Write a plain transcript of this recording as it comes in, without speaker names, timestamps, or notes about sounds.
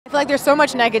feel like there's so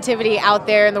much negativity out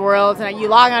there in the world, and you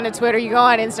log on to Twitter, you go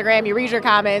on Instagram, you read your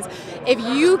comments. If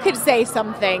you could say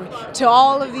something to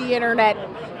all of the internet,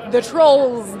 the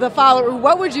trolls, the followers,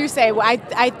 what would you say?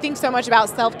 I think so much about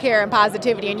self-care and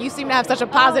positivity, and you seem to have such a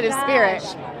positive spirit.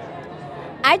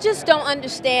 I just don't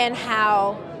understand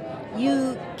how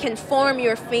you can form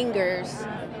your fingers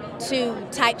to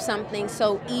type something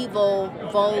so evil,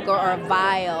 vulgar, or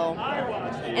vile.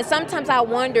 And sometimes I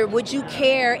wonder, would you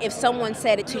care if someone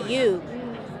said it to you?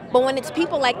 But when it's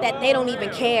people like that, they don't even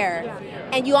care.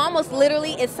 And you almost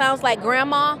literally, it sounds like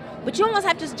grandma, but you almost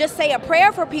have to just say a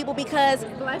prayer for people because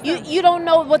you don't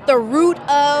know what the root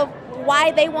of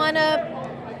why they want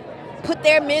to put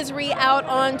their misery out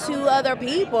onto other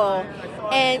people.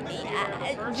 And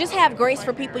just have grace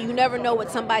for people. You never know what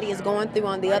somebody is going through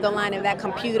on the other line of that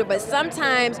computer. But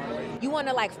sometimes you want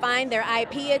to like find their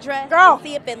IP address and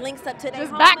see if it links up to their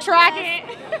just backtrack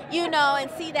it. You know,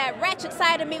 and see that ratchet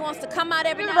side of me wants to come out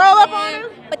every now roll and up on then.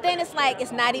 him. But then it's like,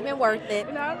 it's not even worth it.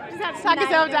 You know, just have to talk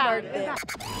yourself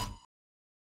down.